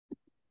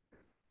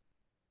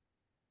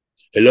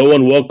Hello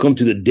and welcome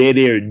to the Dead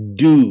Air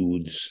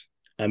Dudes.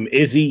 I'm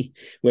Izzy.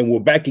 When we're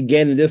back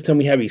again, and this time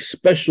we have a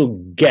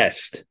special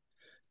guest,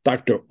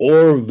 Dr.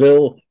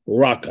 Orville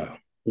Rocca.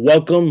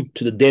 Welcome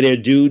to the Dead Air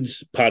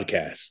Dudes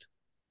podcast.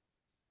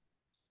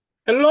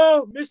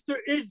 Hello, Mr.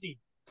 Izzy.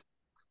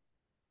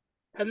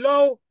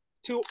 Hello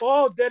to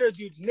all Deader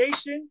Dudes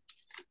Nation.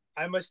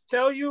 I must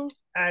tell you,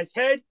 as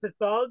head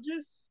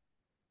pathologist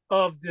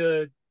of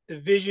the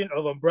division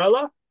of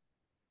Umbrella,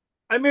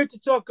 I'm here to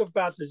talk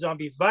about the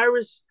zombie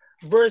virus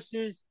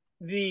versus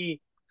the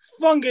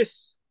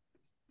fungus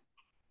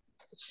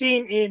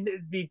seen in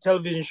the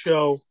television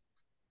show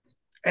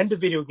and the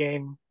video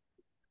game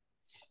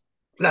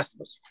Last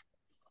of Us.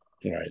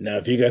 All right, now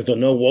if you guys don't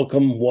know,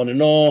 welcome one and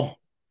all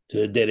to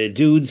the Dead Air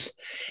Dudes.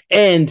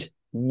 And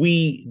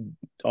we,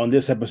 on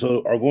this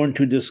episode, are going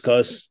to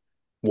discuss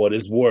what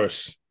is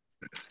worse,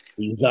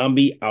 the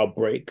zombie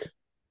outbreak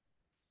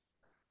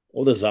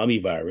or the zombie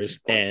virus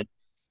and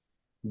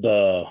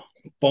the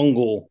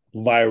fungal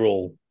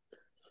viral,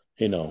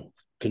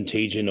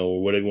 contagion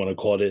or whatever you want to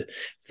call it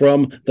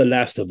from The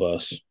Last of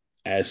Us,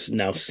 as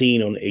now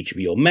seen on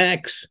HBO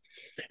Max,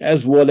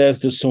 as well as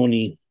the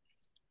Sony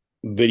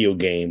video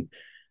game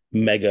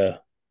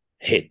mega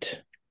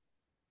hit.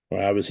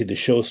 Well, obviously, the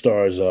show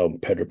stars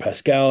Pedro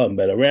Pascal and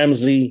Bella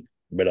Ramsey,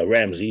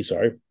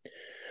 sorry,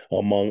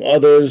 among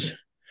others.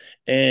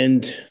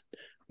 And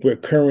we're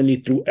currently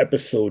through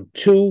episode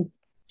 2,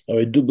 or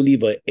I do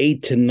believe a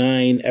 8 to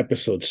 9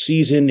 episode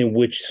season, in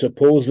which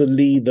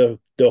supposedly the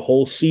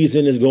whole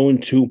season is going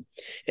to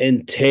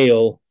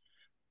entail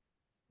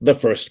the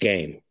first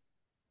game.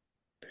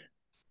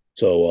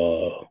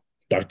 So,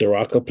 Dr.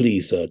 Rocca,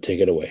 please take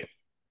it away.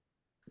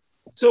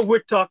 So we're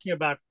talking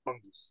about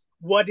fungus.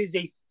 What is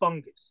a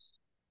fungus?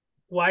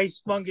 Why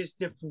is fungus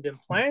different than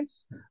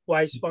plants?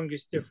 Why is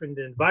fungus different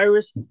than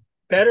virus?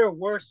 Better,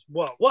 worse,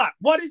 what?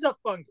 What is a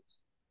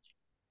fungus?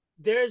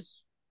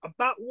 There's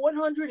about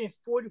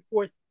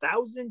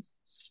 144,000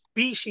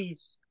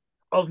 species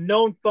of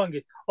known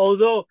fungus,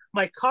 although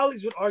my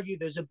colleagues would argue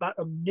there's about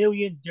 1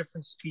 million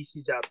different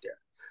species out there.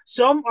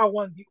 Some are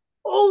one of the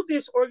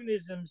oldest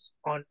organisms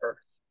on Earth.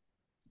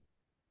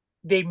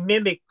 They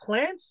mimic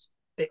plants.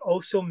 They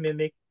also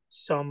mimic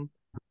some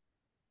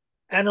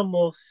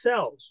animal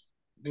cells,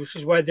 which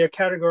is why they're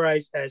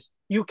categorized as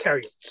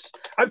eukaryotes.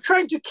 I'm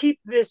trying to keep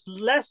this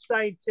less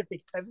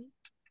scientific heavy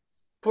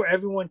for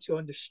everyone to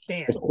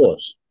understand. Of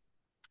course.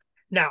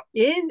 Now,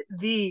 in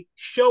the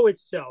show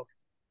itself,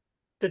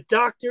 the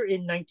doctor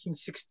in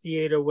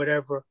 1968 or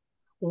whatever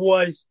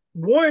was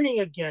warning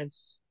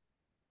against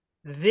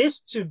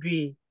this to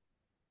be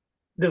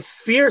the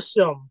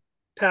fearsome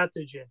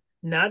pathogen,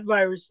 not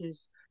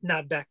viruses,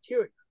 not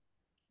bacteria.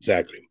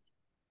 Exactly.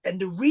 And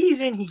the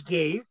reason he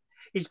gave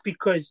is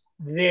because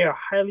they're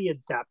highly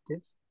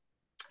adaptive.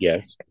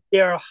 Yes.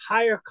 They are a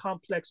higher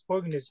complex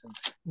organism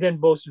than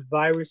both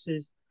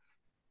viruses,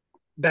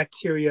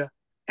 bacteria,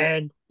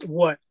 and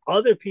what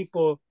other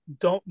people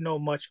don't know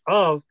much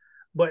of,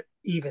 but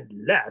even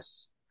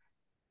less,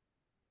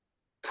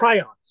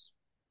 prions.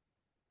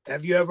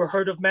 Have you ever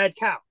heard of mad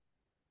cow?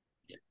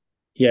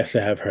 Yes,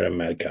 I have heard of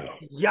mad cow.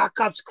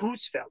 Jacob's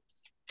Creutzfeldt.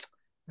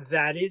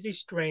 That is a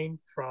strain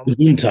from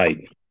Zoom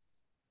tight.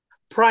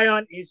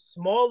 prion is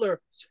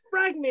smaller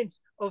fragments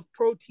of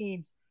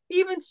proteins,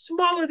 even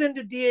smaller than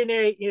the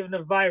DNA in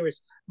a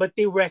virus, but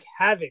they wreak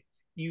havoc.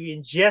 You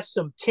ingest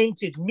some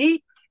tainted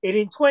meat, and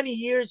in 20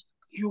 years,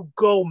 you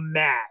go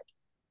mad.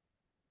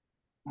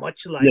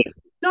 Much like Yeah.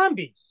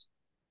 zombies.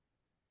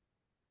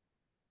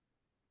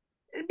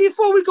 And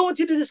before we go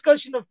into the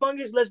discussion of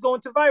fungus, let's go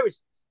into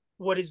viruses.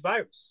 What is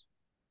virus?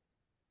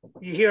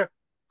 You hear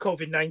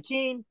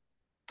COVID-19,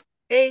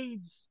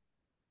 AIDS,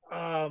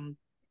 all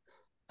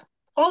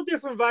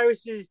different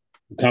viruses,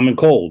 Common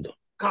cold.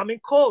 common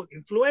cold,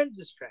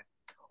 influenza strand.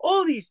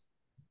 All these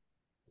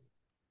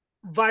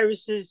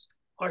viruses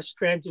are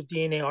strands of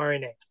DNA,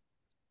 RNA.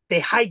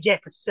 They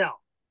hijack a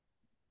cell.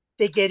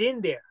 They get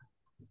in there.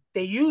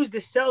 They use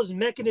the cell's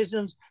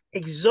mechanisms,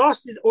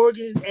 exhausted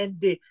organs, and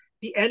the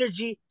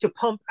energy to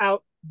pump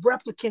out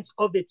replicants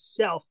of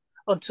itself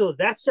until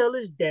that cell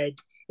is dead.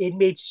 It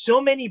made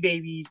so many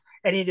babies,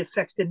 and it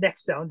affects the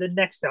next cell and the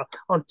next cell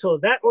until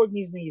that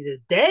organism is either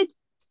dead,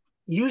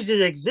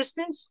 uses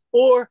existence,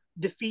 or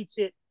defeats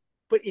it,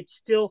 but it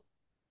still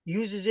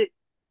uses it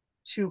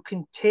to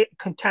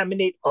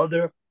contaminate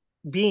other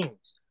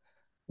beings.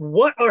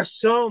 What are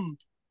some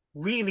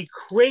really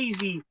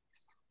crazy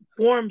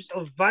forms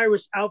of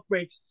virus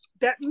outbreaks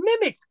that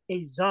mimic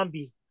a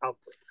zombie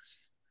outbreak?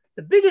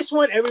 The biggest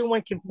one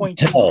everyone can point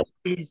to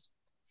is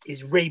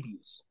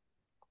rabies.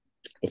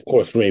 Of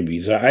course,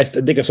 rabies. I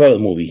think I saw the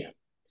movie.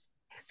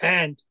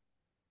 And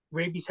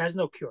rabies has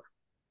no cure.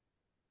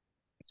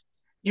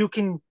 You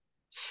can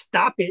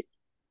stop it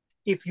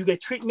if you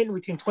get treatment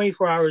within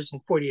 24 hours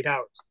and 48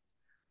 hours.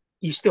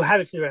 You still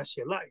have it for the rest of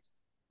your life.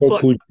 Poor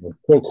But Cujo.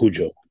 Poor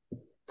Cujo.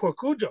 poor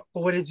Cujo.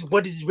 But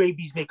what does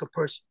rabies make a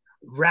person?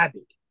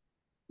 Rabid,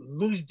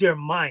 lose their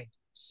mind,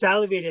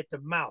 salivate at the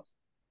mouth,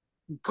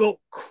 go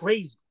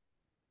crazy,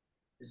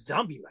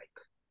 zombie like.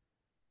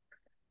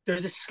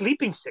 There's a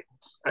sleeping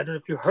sickness. I don't know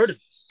if you heard of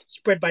this,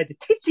 spread by the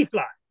tsetse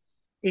fly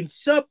in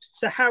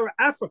sub-Saharan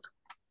Africa.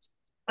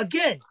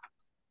 Again,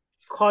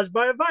 caused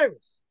by a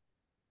virus.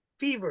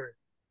 Fever,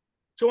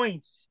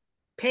 joints,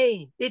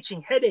 pain,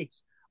 itching,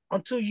 headaches,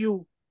 until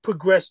you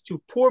progress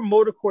to poor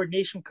motor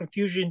coordination,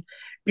 confusion,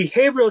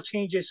 behavioral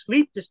changes,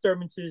 sleep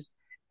disturbances,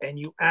 and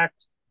you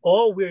act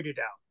all weirded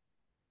out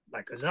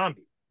like a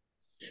zombie.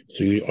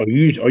 So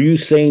are you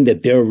saying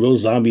that there are real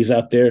zombies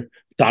out there,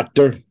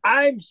 Doctor?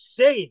 I'm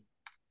saying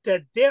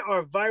that there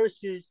are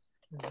viruses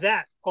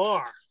that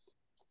are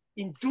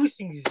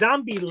inducing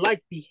zombie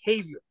like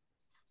behavior.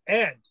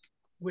 And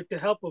with the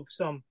help of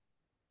some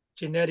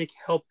genetic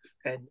help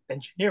and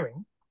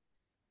engineering,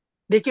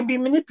 they can be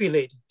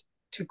manipulated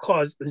to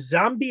cause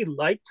zombie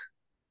like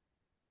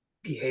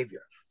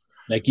behavior.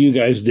 Like you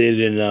guys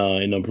did in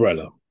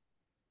Umbrella.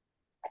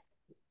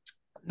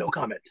 No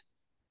comment.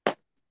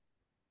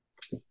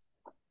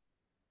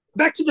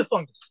 Back to the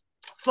fungus.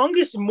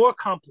 Fungus is more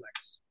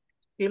complex.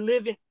 They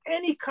live in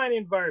any kind of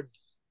environment.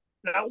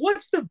 Now,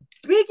 what's the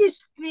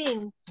biggest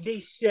thing they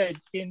said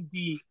in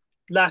the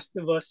Last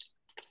of Us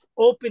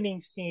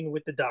opening scene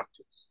with the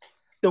doctors?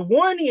 The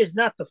warning is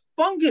not the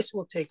fungus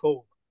will take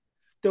over.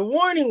 The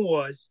warning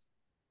was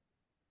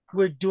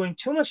we're doing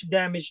too much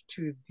damage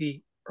to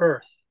the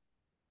earth,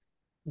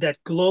 that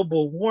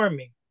global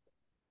warming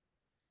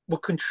will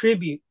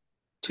contribute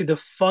to the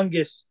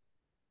fungus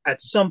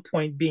at some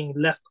point being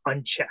left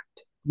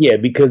unchecked. Yeah,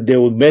 because they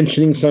were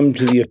mentioning something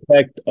to the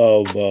effect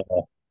of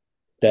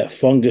that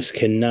fungus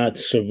cannot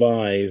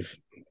survive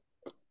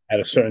at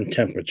a certain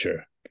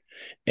temperature,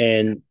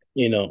 and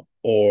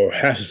or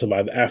has to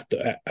survive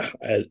after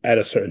at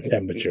a certain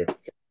temperature.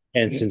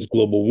 And since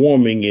global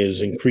warming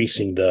is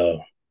increasing the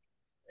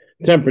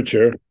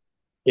temperature,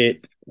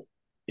 it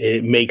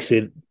it makes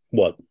it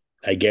what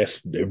I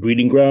guess a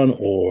breeding ground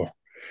or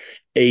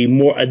a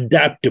more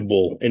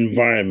adaptable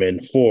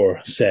environment for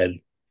said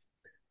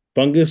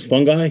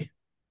fungi.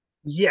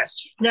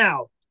 Yes.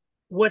 Now,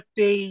 what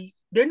they're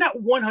not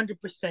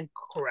 100%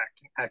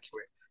 correct,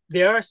 accurate.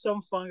 There are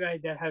some fungi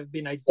that have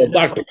been Well, identified.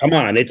 doctor, come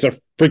on, it's a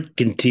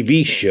freaking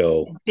TV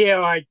show. They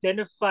are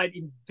identified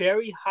in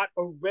very hot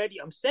already.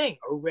 I'm saying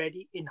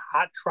already in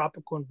hot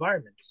tropical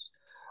environments.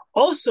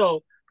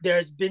 Also,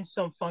 there's been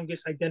some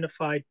fungus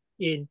identified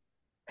in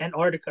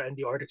Antarctica and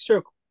the Arctic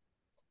Circle.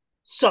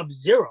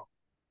 Sub-zero.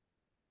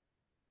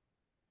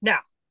 Now,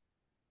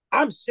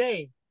 I'm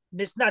saying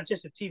it's not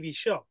just a TV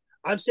show.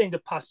 I'm saying the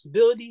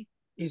possibility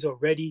is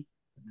already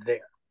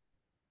there.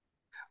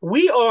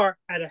 We are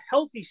at a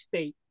healthy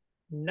state,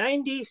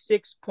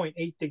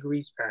 96.8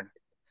 degrees Fahrenheit.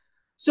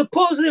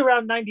 Supposedly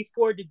around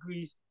 94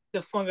 degrees,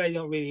 the fungi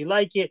don't really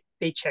like it.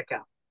 They check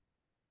out.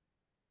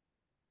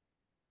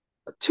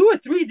 A 2 or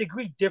 3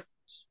 degree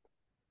difference.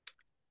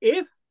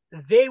 If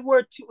they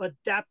were to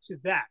adapt to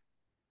that,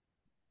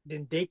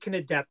 then they can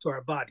adapt to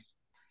our body.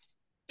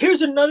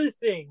 Here's another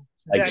thing.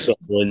 Like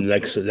someone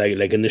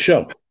like in the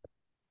show.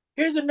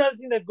 Here's another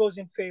thing that goes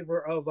in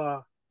favor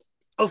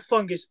of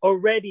fungus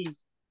already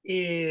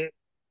in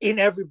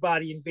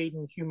everybody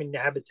invading human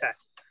habitat,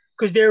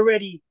 because they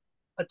already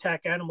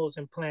attack animals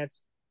and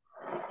plants.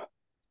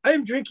 I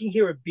am drinking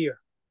here a beer.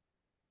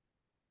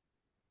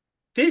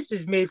 This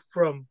is made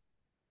from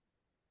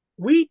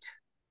wheat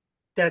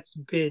that's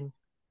been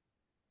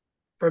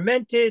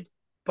fermented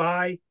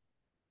by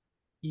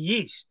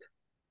yeast.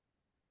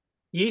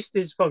 Yeast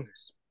is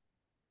fungus.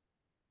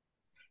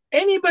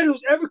 Anybody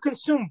who's ever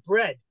consumed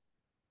bread,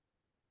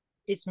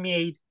 it's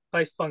made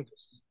by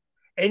fungus.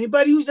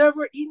 Anybody who's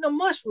ever eaten a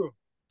mushroom,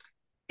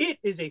 it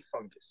is a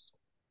fungus.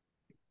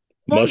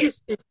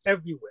 Fungus is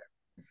everywhere.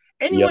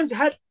 Anyone's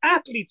had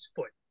athlete's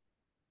foot,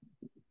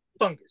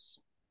 fungus.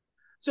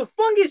 So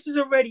fungus is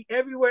already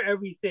everywhere,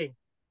 everything.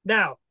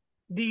 Now,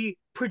 the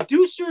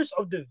producers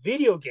of the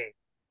video game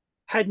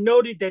had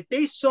noted that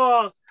they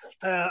saw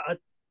a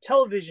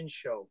television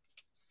show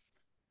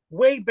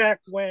way back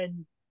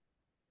when.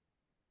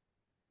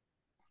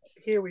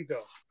 Here we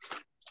go.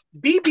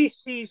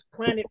 BBC's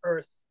Planet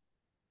Earth,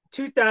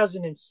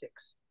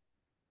 2006.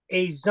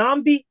 A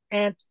zombie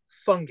ant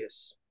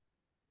fungus,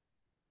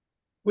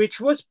 which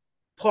was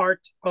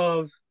part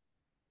of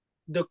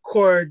the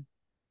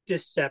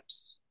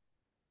cordyceps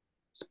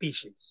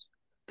species,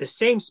 the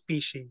same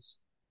species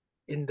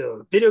in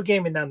the video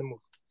game and now the movie.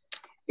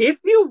 If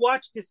you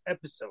watch this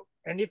episode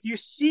and if you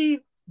see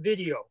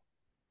video,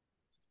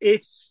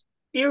 it's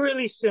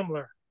eerily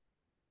similar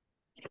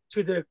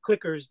to the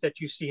clickers that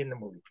you see in the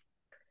movie.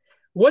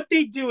 What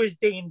they do is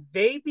they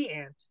invade the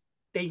ant.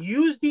 They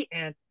use the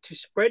ant to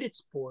spread its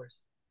spores,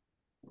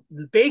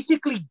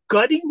 basically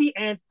gutting the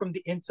ant from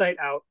the inside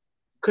out,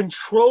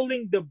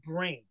 controlling the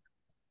brain.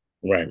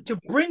 Right. To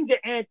bring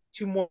the ant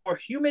to more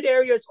humid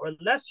areas or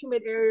less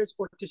humid areas,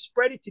 or to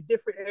spread it to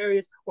different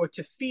areas, or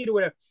to feed or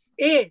whatever.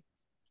 It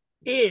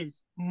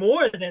is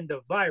more than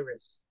the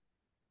virus,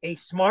 a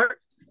smart,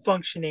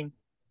 functioning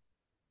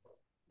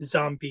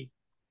zombie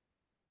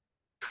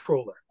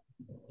controller.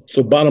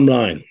 So, bottom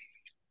line,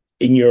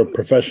 in your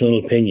professional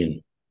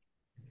opinion,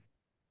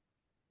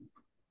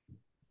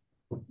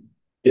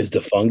 Is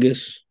the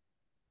fungus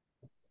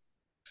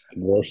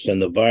worse than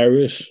the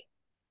virus,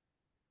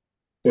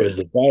 or is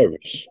the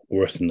virus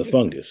worse than the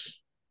fungus?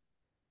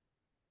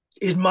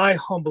 In my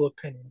humble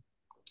opinion,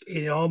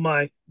 in all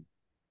my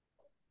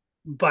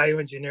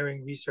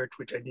bioengineering research,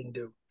 which I didn't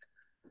do,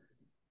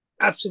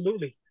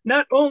 absolutely.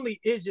 Not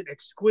only is it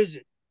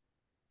exquisite,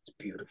 it's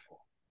beautiful.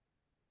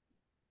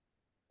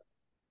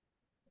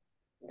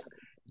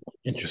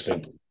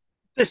 Interesting.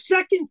 The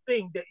second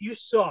thing that you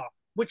saw,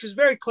 which is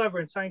very clever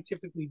and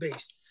scientifically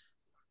based,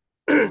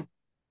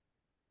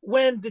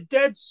 when the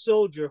dead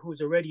soldier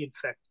who's already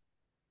infected,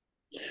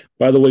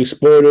 By the way,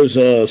 spoilers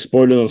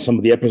on some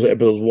of the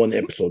episode 1,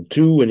 episode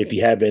 2, and if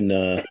you haven't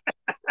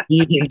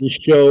seen the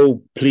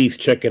show, please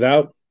check it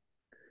out.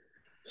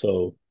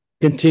 So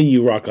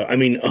continue, Raka. I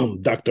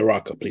mean, Dr.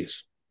 Raka,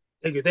 please.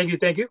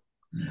 thank you.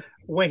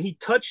 When he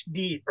touched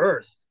the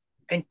earth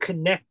and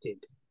connected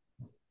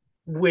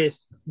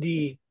with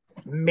the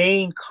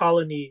main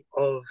colony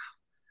of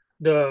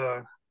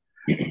the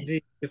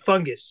the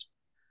fungus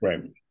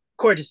Right.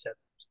 cordyceps,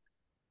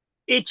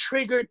 it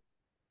triggered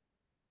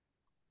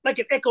like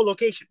an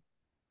echolocation.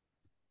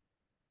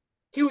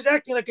 He was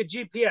acting like a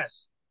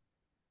GPS,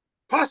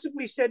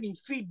 possibly sending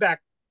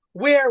feedback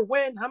where,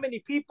 when, how many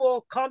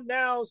people, come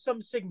now,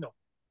 some signal.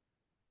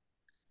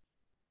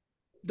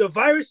 The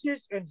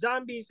viruses and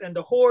zombies and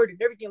the horde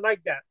and everything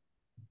like that,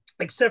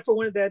 except for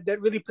one of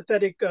that really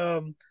pathetic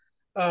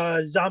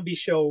zombie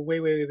show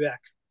way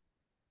back.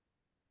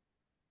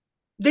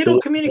 They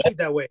don't communicate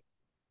that way.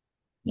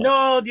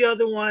 No, the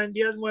other one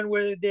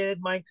where they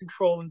had mind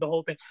control and the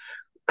whole thing.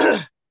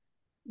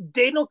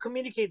 They don't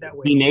communicate that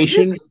way. The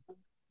Nation?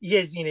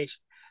 Yes, Z Nation.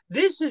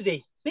 This is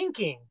a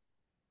thinking,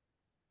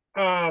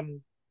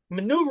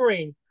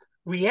 maneuvering,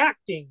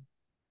 reacting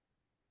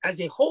as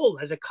a whole,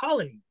 as a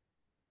colony.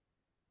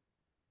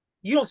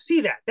 You don't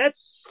see that.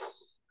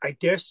 That's, I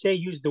dare say,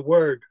 use the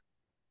word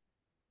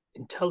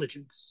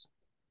intelligence.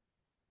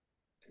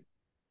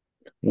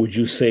 Would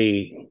you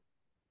say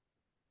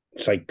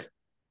it's like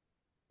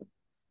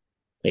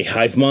a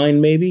hive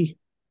mind, maybe?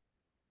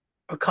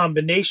 A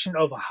combination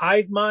of a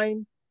hive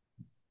mind,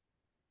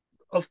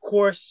 of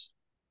course,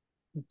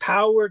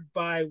 powered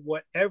by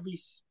what every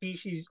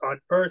species on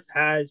Earth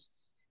has,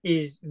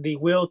 is the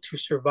will to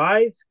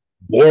survive.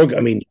 Borg? I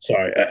mean,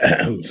 sorry,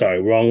 I'm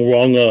sorry, wrong,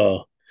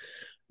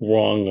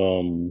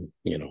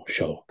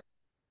 show.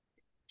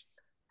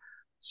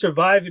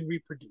 Survive and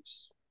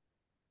reproduce.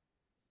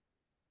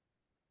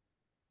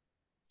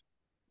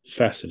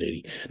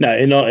 Fascinating. Now,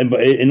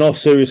 in all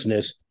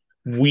seriousness,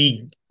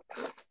 we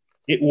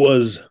it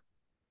was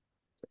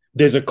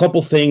there's a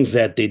couple things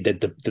that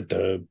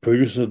the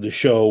producer of the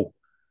show,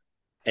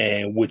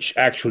 and which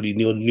actually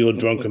Neil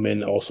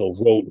Drunkman also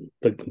wrote,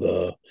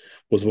 the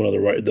was one of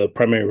the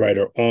primary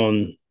writer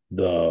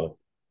the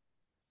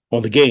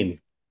on the game.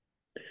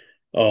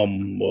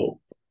 Well,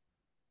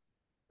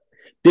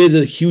 there's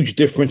a huge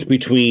difference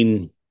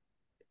between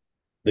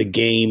the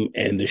game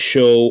and the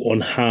show on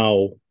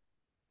how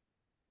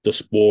the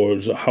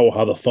spores,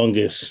 how the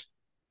fungus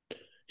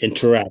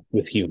interact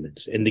with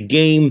humans. In the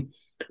game,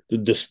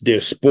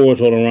 there's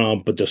spores all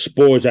around, but the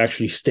spores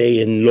actually stay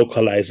in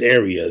localized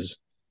areas,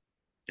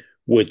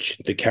 which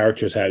the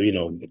characters have,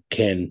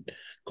 can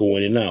go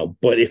in and out.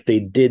 But if they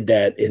did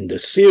that in the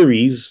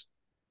series,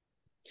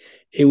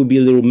 it would be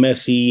a little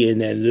messy, and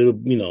then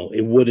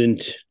it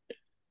wouldn't.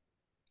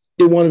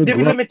 They want to There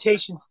are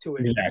limitations to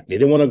it. Exactly.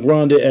 They want to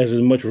ground it as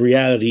much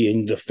reality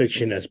in the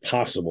fiction as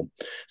possible.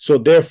 So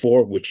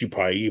therefore, which you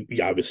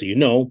obviously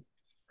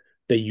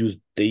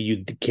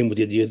they came with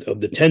the idea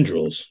of the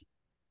tendrils.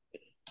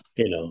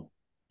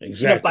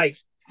 Exactly.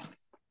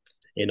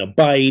 In a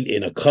bite,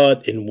 in a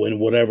cut, in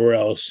whatever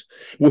else,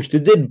 which they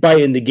did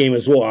bite in the game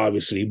as well,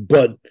 obviously,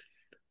 but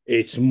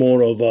it's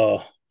more of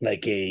a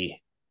like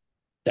a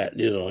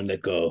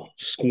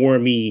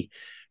squirmy,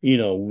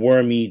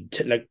 wormy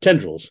like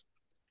tendrils,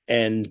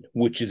 and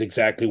which is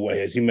exactly what,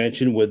 as you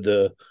mentioned, with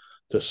the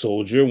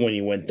soldier when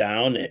he went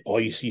down, all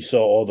you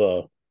saw all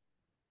the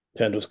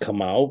tendrils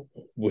come out,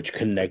 which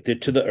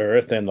connected to the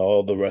earth and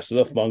all the rest of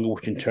the fungus,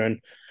 which in turn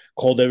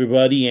called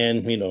everybody,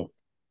 and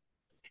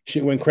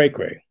shit went cray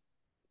cray.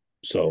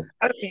 So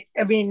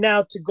I mean,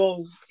 now to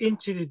go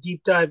into the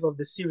deep dive of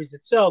the series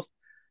itself,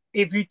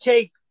 if you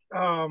take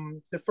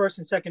the first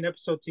and second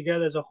episode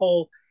together as a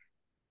whole,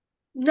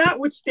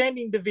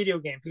 notwithstanding the video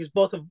game, because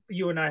both of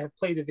you and I have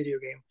played the video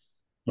game,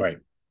 right,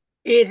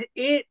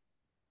 it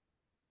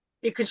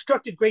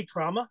constructed great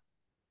drama,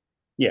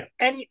 yeah,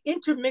 and it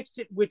intermixed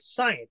it with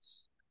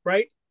science,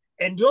 right?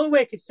 And the only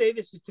way I could say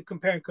this is to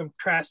compare and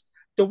contrast.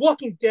 The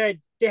Walking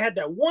Dead, they had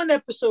that one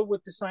episode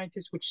with the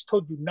scientists which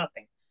told you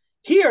nothing.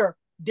 Here,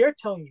 they're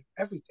telling you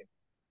everything.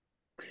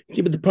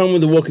 Yeah, but the problem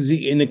with the Walking Dead,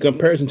 in the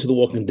comparison to the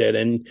Walking Dead,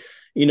 and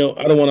I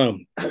don't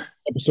want to.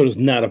 Episode is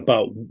not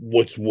about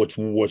what's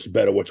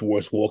better, what's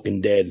worse, Walking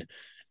Dead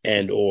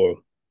and or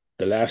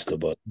The Last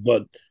of Us,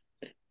 but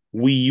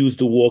we use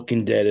the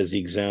Walking Dead as the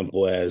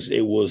example, as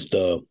it was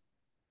the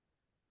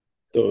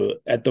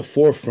at the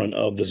forefront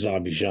of the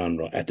zombie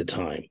genre at the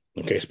time.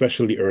 Okay,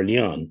 especially early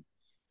on.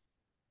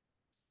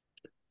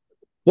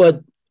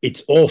 But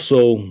it's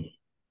also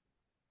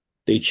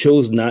they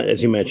chose not,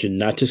 as you mentioned,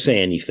 not to say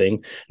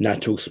anything,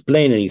 not to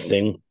explain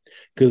anything,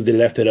 because they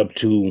left it up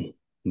to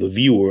the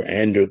viewer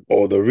and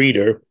or the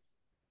reader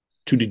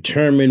to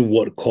determine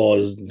what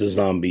caused the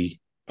zombie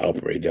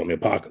outbreak, zombie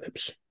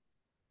apocalypse.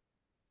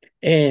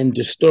 And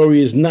the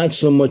story is not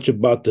so much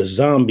about the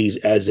zombies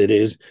as it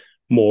is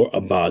more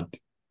about The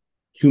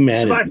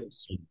humanity,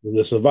 survivors.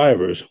 the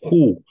survivors,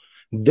 who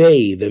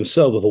they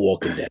themselves are the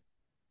walking dead.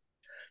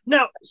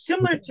 Now,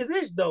 similar to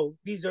this, though,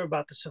 these are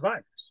about the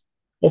survivors.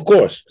 Of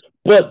course,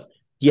 but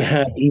you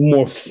have a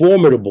more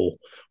formidable,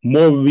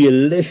 more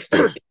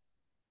realistic,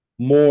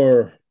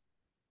 more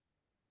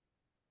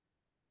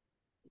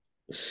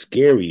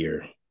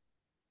scarier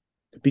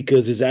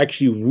because it's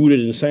actually rooted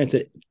in science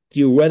that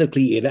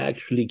theoretically it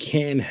actually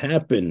can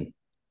happen.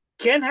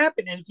 Can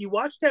happen. And if you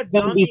watch that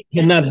Zombies zombie,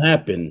 cannot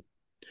happen.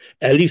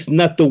 At least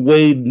not the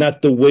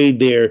way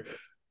they're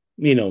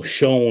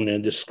shown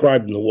and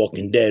described in The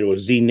Walking Dead or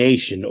Z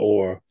Nation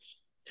or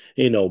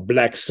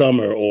Black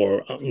Summer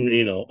or on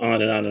and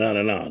on and on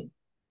and on.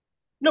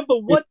 no, but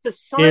what the They're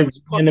science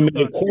part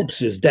animated does,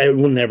 corpses that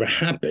will never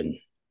happen.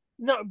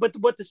 no, but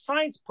what the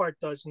science part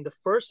does in the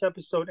first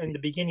episode and the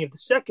beginning of the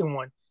second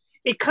one,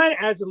 it kind of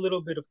adds a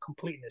little bit of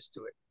completeness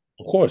to it.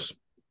 Of course.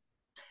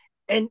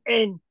 And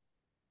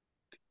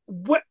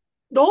what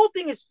the whole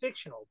thing is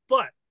fictional,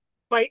 but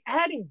by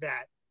adding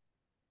that,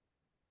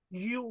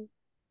 you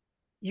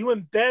you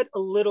embed a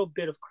little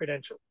bit of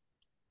credential,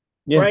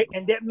 Yeah, right?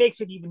 And that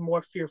makes it even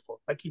more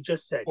fearful, like you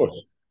just said, of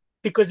course.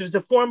 because there's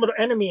a formidable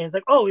enemy, and it's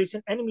like, oh, it's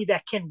an enemy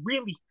that can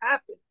really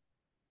happen.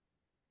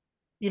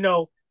 You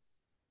know,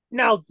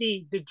 now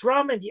the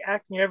drama and the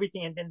acting and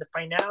everything, and then the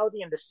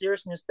finality and the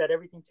seriousness that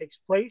everything takes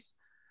place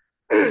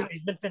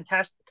has been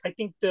fantastic. I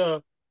think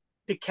the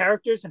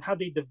characters and how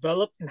they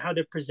developed and how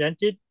they're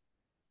presented.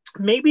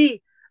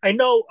 Maybe I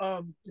know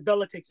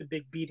Bella takes a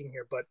big beating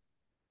here, but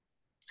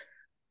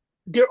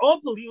they're all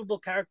believable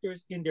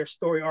characters in their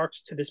story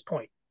arcs to this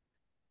point.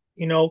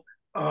 You know,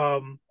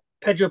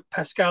 Pedro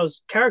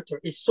Pascal's character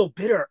is so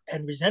bitter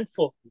and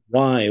resentful.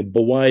 Why?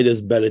 But why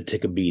does Bella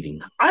take a beating?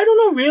 I don't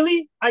know,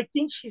 really. I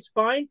think she's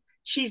fine.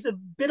 She's a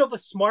bit of a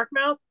smart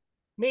mouth.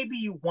 Maybe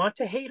you want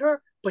to hate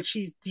her, but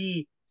she's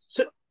the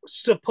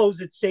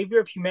supposed savior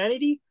of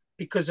humanity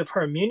because of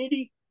her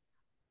immunity.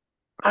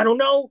 I don't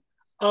know.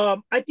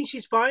 I think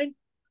she's fine.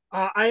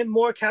 I am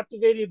more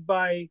captivated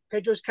by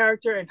Pedro's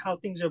character and how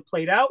things are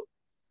played out.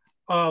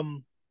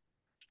 Um,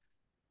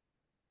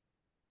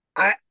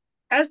 I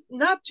as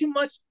not too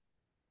much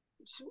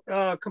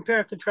compare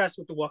and contrast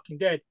with The Walking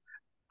Dead.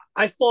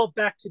 I fall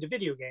back to the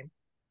video game,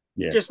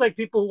 Yeah. just like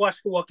people who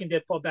watch The Walking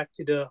Dead fall back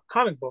to the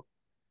comic book.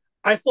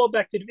 I fall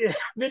back to the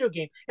video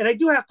game, and I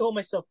do have to hold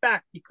myself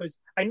back because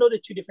I know they're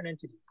two different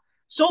entities.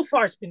 So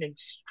far, it's been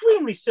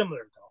extremely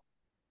similar,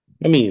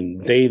 though, I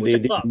mean, they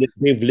which they I love,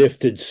 they've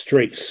lifted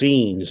straight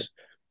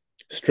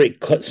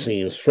cut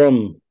scenes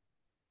from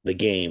the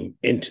game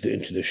into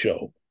the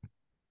show.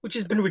 which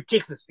has been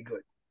ridiculously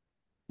good,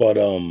 But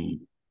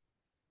and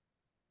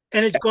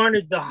it's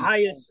garnered the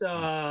highest,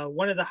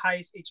 one of the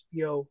highest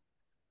HBO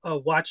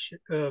watch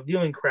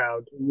viewing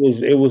crowd.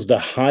 it was the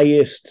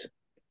highest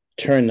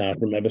turnout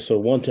from episode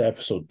 1 to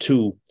episode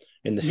 2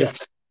 in the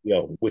history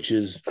Yes, of which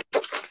is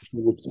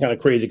kind of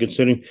crazy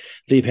considering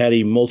they've had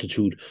a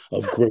multitude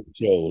of great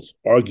shows.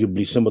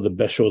 Arguably, some of the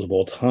best shows of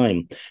all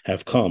time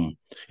have come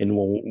in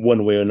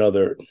one way or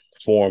another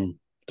form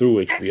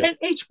through HBO. and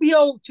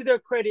HBO, to their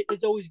credit,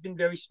 has always been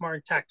very smart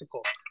and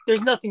tactical.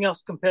 There's nothing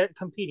else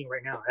competing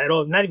right now at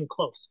all, not even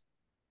close.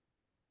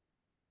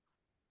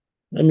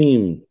 I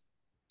mean,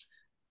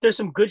 There's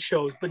some good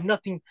shows, but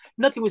nothing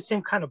with the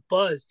same kind of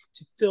buzz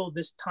to fill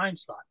this time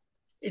slot.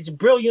 It's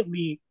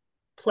brilliantly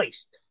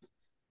placed.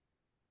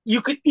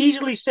 You could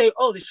easily say,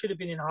 "Oh, this should have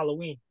been in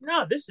Halloween."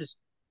 No, this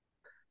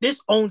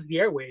owns the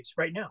airwaves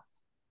right now.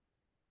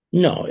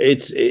 no,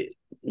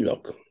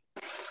 look,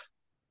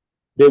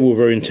 they were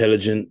very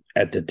intelligent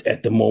at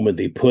the moment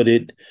they put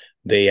it.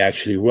 They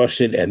actually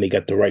rushed it and they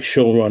got the right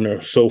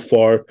showrunner. So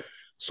far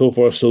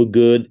so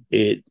good.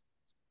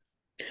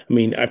 I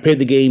mean, I played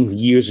the game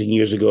years and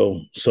years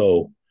ago,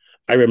 so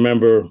I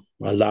remember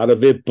a lot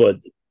of it, but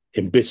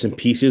in bits and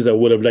pieces, I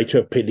would have liked to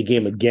have played the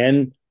game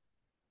again.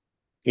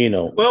 You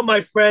know, Well,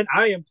 my friend,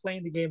 I am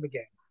playing the game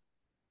again.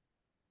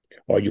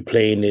 are you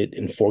playing it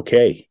in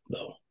 4K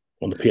though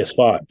on the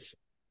PS5?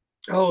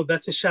 Oh,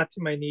 that's a shot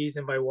to my knees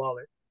and my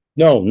wallet.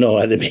 No, no,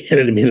 I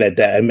didn't mean like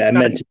that. I God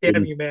meant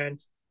damn you, man.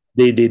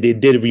 they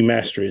did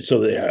remaster it.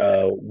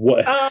 So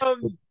what?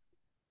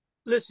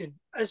 Listen,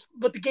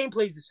 but the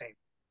gameplay is the same.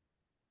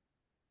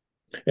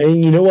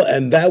 And you know what?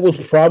 And that was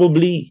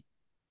probably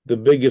the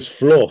biggest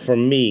flaw for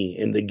me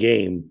in the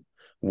game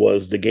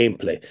was the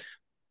gameplay.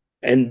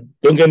 And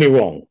don't get me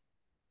wrong,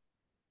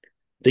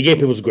 the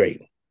gameplay was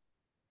great.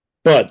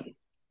 But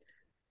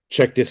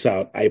check this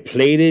out. I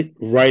played it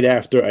right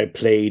after I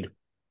played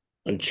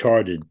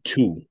Uncharted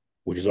 2,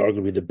 which is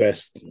arguably the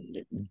best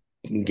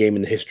game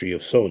in the history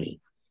of Sony.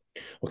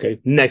 Okay,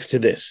 next to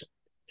this,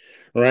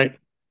 right?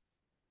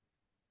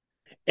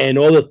 And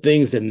all the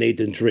things that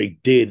Nathan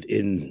Drake did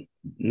in,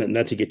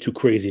 not to get too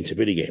crazy into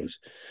video games,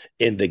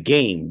 in the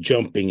game,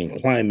 jumping and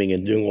climbing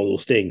and doing all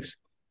those things.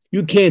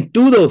 You can't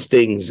do those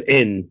things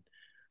in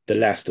The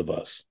Last of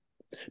Us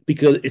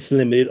because it's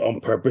limited on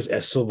purpose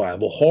as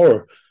survival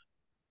horror,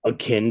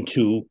 akin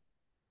to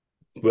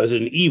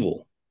Resident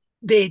Evil.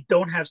 They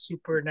don't have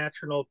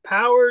supernatural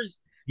powers.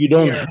 You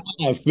don't have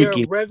They're they're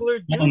freaking regular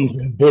guns dudes.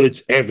 and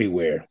bullets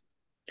everywhere.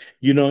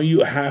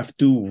 You have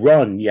to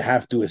run, you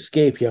have to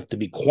escape, you have to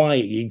be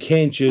quiet. You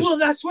can't just. Well,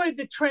 that's why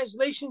the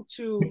translation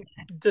to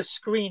the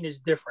screen is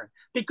different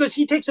because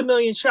he takes a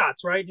million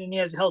shots, right? And he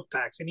has health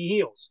packs and he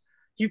heals.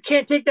 You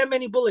can't take that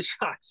many bullet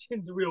shots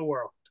in the real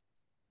world,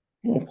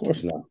 Well, of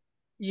course not.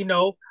 you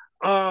know.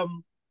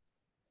 Um,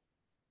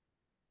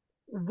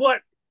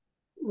 what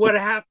what I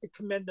have to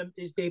commend them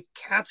is they've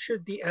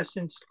captured the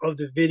essence of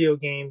the video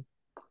game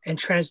and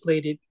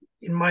translated,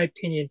 in my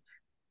opinion,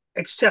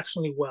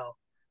 exceptionally well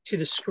to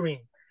the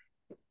screen.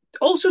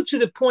 Also, to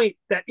the point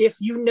that if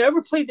you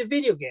never played the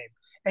video game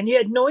and you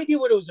had no idea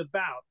what it was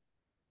about,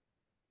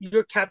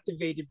 you're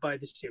captivated by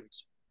the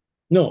series.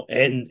 No,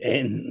 and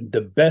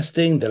the best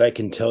thing that I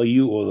can tell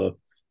you, or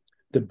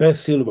the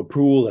best seal of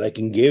approval that I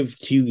can give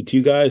to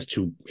you guys,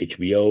 to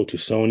HBO, to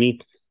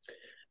Sony,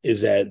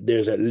 is that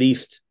there's at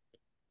least,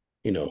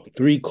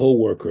 three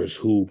co-workers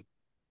who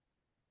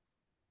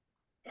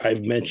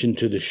I've mentioned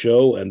to the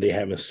show and they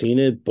haven't seen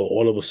it, but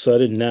all of a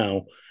sudden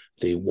now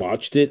they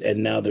watched it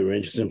and now they're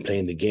interested in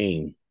playing the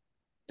game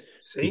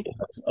See,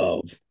 because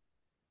of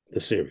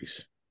the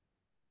series.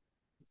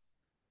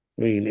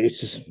 I mean, it's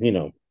just,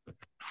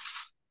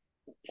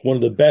 one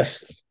of the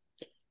best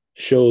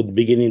show,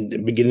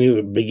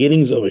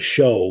 beginnings of a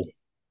show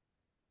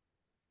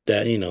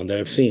that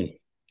I've seen.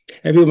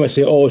 And people might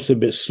say, "Oh, it's a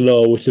bit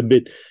slow. It's a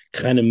bit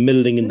kind of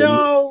middling in the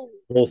no,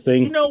 whole you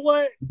thing." know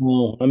what?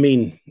 Well, I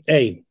mean,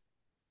 hey,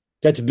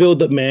 that's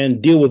build up,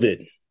 man. Deal with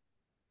it.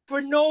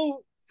 For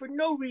no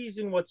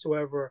reason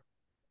whatsoever,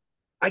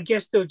 I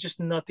guess there was just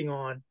nothing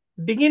on.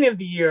 Beginning of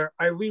the year,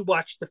 I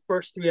rewatched the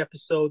first three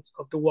episodes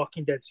of The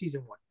Walking Dead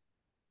season one,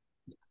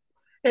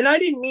 and I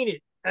didn't mean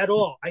it at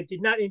all. I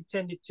did not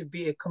intend it to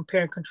be a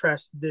compare and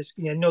contrast to this.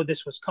 I know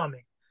this was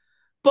coming,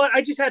 but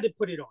I just had to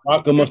put it on.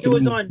 Rocco must It have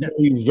was been on Netflix.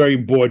 very, very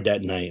bored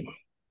that night.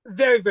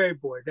 Very, very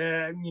bored.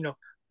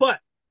 But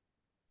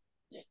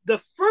the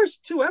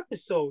first two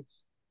episodes,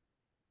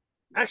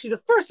 actually,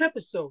 the first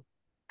episode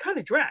kind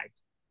of dragged,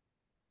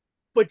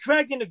 but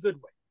dragged in a good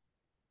way.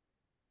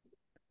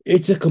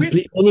 It's a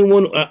complete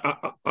anyone.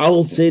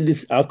 I'll say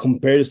this. I'll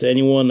compare this to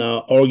anyone.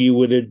 I'll argue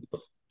with it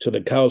till the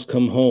cows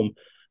come home.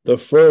 The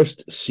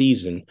first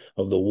season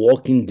of The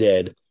Walking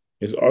Dead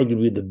is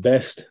arguably the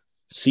best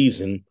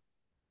season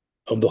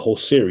of the whole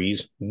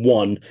series.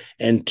 One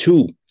and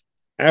two.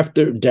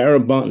 After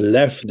Darabont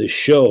left the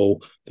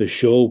show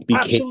became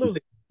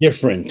Absolutely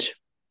different,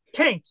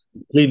 tanked.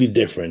 completely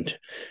different.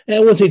 And I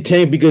won't say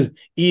tanked because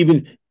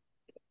even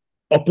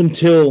up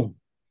until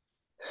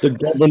the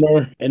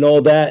governor and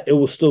all that, it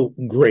was still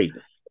great.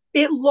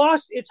 It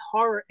lost its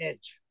horror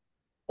edge.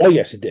 Oh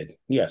yes, it did.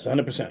 Yes,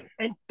 100%.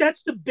 And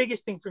that's the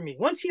biggest thing for me.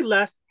 Once he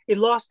left, it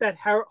lost that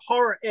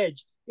horror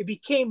edge. It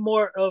became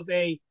more of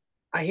a,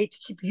 I hate to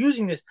keep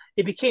using this,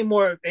 it became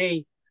more of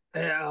a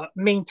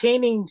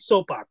maintaining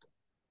soap opera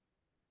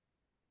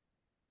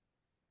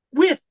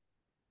with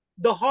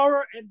the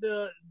horror and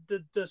the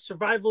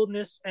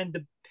survivalness and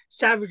the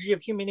savagery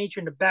of human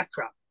nature in the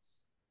backdrop.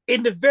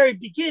 In the very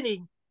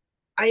beginning,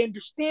 I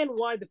understand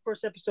why the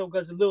first episode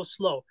goes a little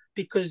slow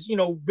because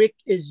Rick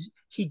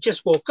he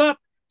just woke up.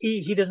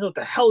 He doesn't know what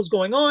the hell is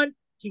going on.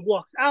 He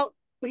walks out,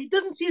 but he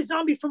doesn't see a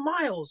zombie for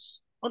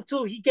miles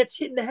until he gets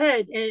hit in the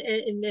head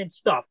and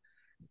stuff.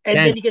 And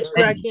then he gets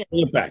dragged in.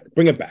 Bring it back.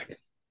 Bring it back.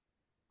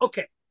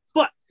 Okay.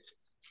 But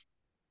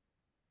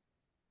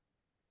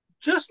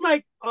just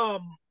like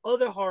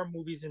other horror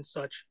movies and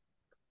such,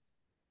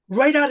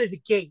 right out of the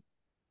gate,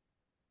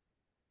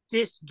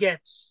 this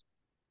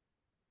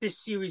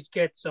series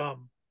gets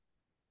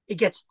it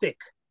gets thick.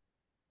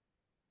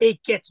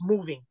 It gets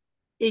moving.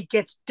 It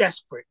gets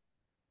desperate.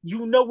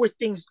 You know where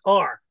things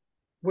are.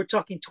 We're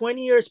talking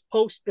 20 years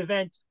post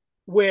event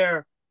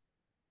where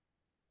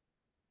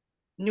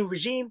new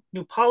regime,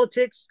 new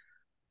politics,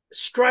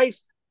 strife,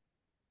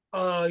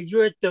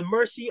 you're at the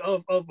mercy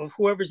of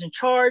whoever's in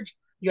charge.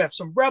 You have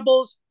some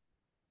rebels,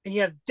 and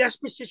you have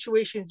desperate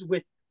situations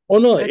with Oh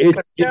no,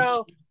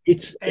 Pascal.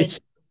 It's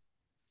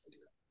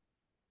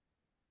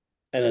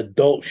an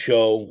adult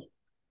show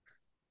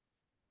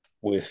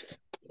with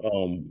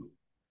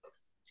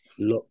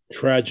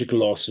tragic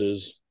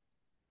losses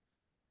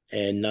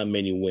and not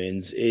many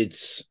wins.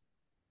 It's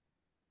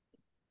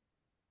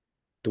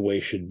the way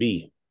it should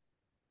be.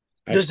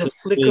 There's a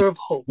flicker of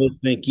hope.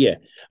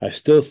 I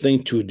still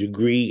think to a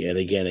degree, and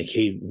again,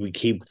 we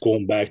keep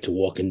going back to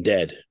Walking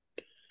Dead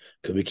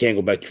because we can't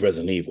go back to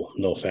Resident Evil.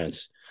 No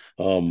offense.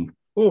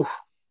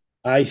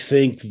 I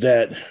think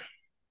that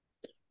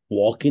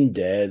Walking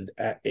Dead,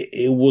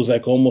 it was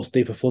like almost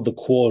day before the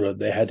quarter.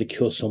 They had to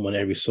kill someone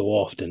every so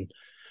often,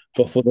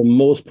 but for the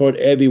most part,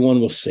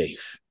 everyone was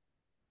safe.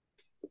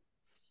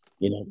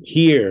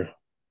 Here,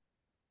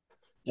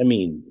 I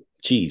mean,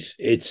 geez,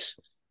 it's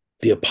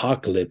the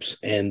apocalypse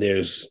and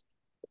there's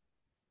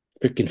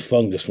freaking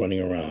fungus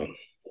running around.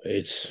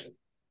 It's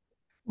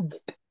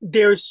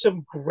There's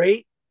some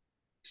great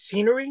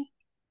scenery,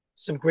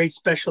 some great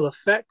special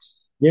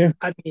effects. yeah,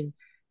 I mean,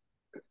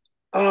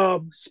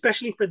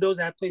 especially for those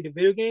that play the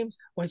video games,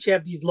 once you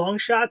have these long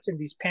shots and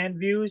these pan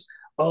views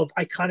of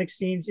iconic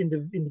scenes in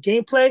the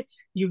gameplay,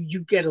 you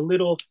get a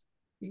little,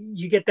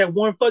 you get that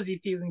warm fuzzy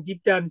feeling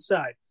deep down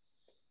inside.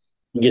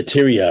 you get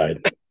teary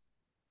eyed.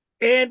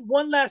 And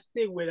one last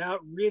thing,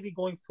 without really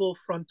going full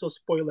frontal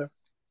spoiler,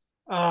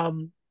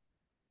 um,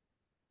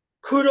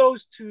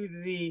 kudos to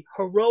the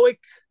heroic,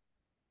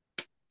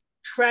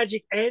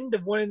 tragic end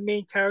of one of the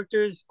main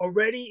characters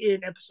already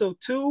in episode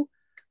 2.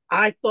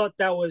 I thought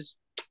that was,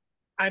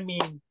 I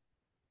mean,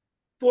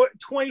 for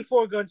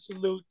 24 gun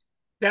salute.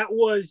 That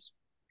was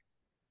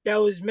that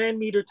was man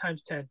meter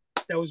times 10.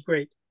 That was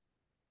great.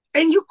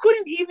 And you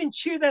couldn't even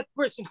cheer that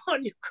person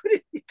on. You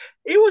couldn't.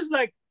 It was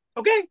like,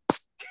 okay,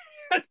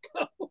 let's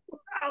go.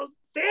 I was,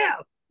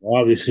 damn.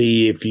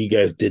 Obviously, if you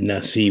guys did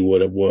not see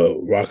what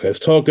Raka is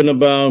talking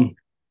about,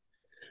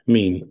 I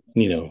mean,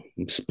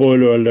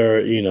 spoiler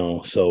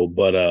alert, so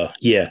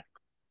yeah,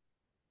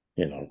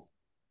 you know.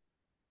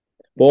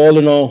 But all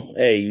in all,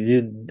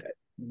 hey,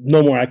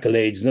 no more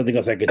accolades, nothing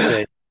else I could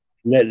say.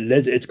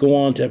 Let's go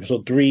on to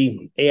episode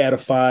 3, 8 out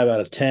of 5 out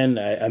of 10.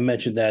 I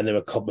mentioned that in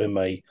a couple in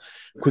my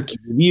quick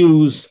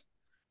reviews.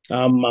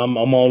 I'm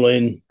all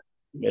in.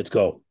 Let's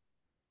go.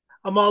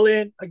 I'm all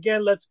in.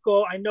 Again, let's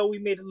go. I know we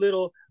made a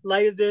little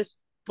light of this,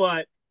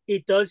 but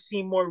it does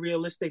seem more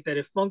realistic that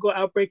if fungal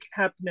outbreak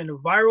happened in a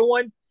viral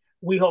one,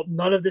 we hope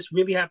none of this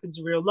really happens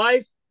in real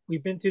life.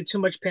 We've been through too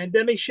much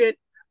pandemic shit.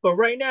 But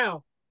right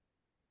now,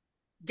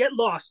 get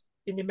lost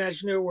in the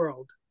imaginary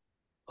world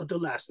of The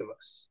Last of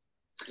Us.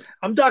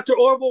 I'm Dr.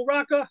 Orville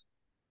Raka.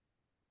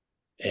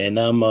 And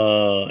I'm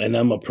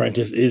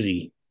Apprentice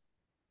Izzy.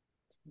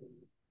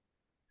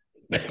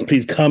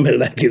 Please comment,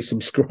 like, and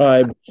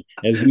subscribe.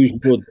 As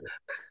usual,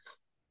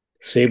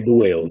 save the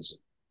whales.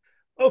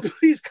 Oh,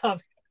 please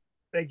comment.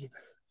 Thank you.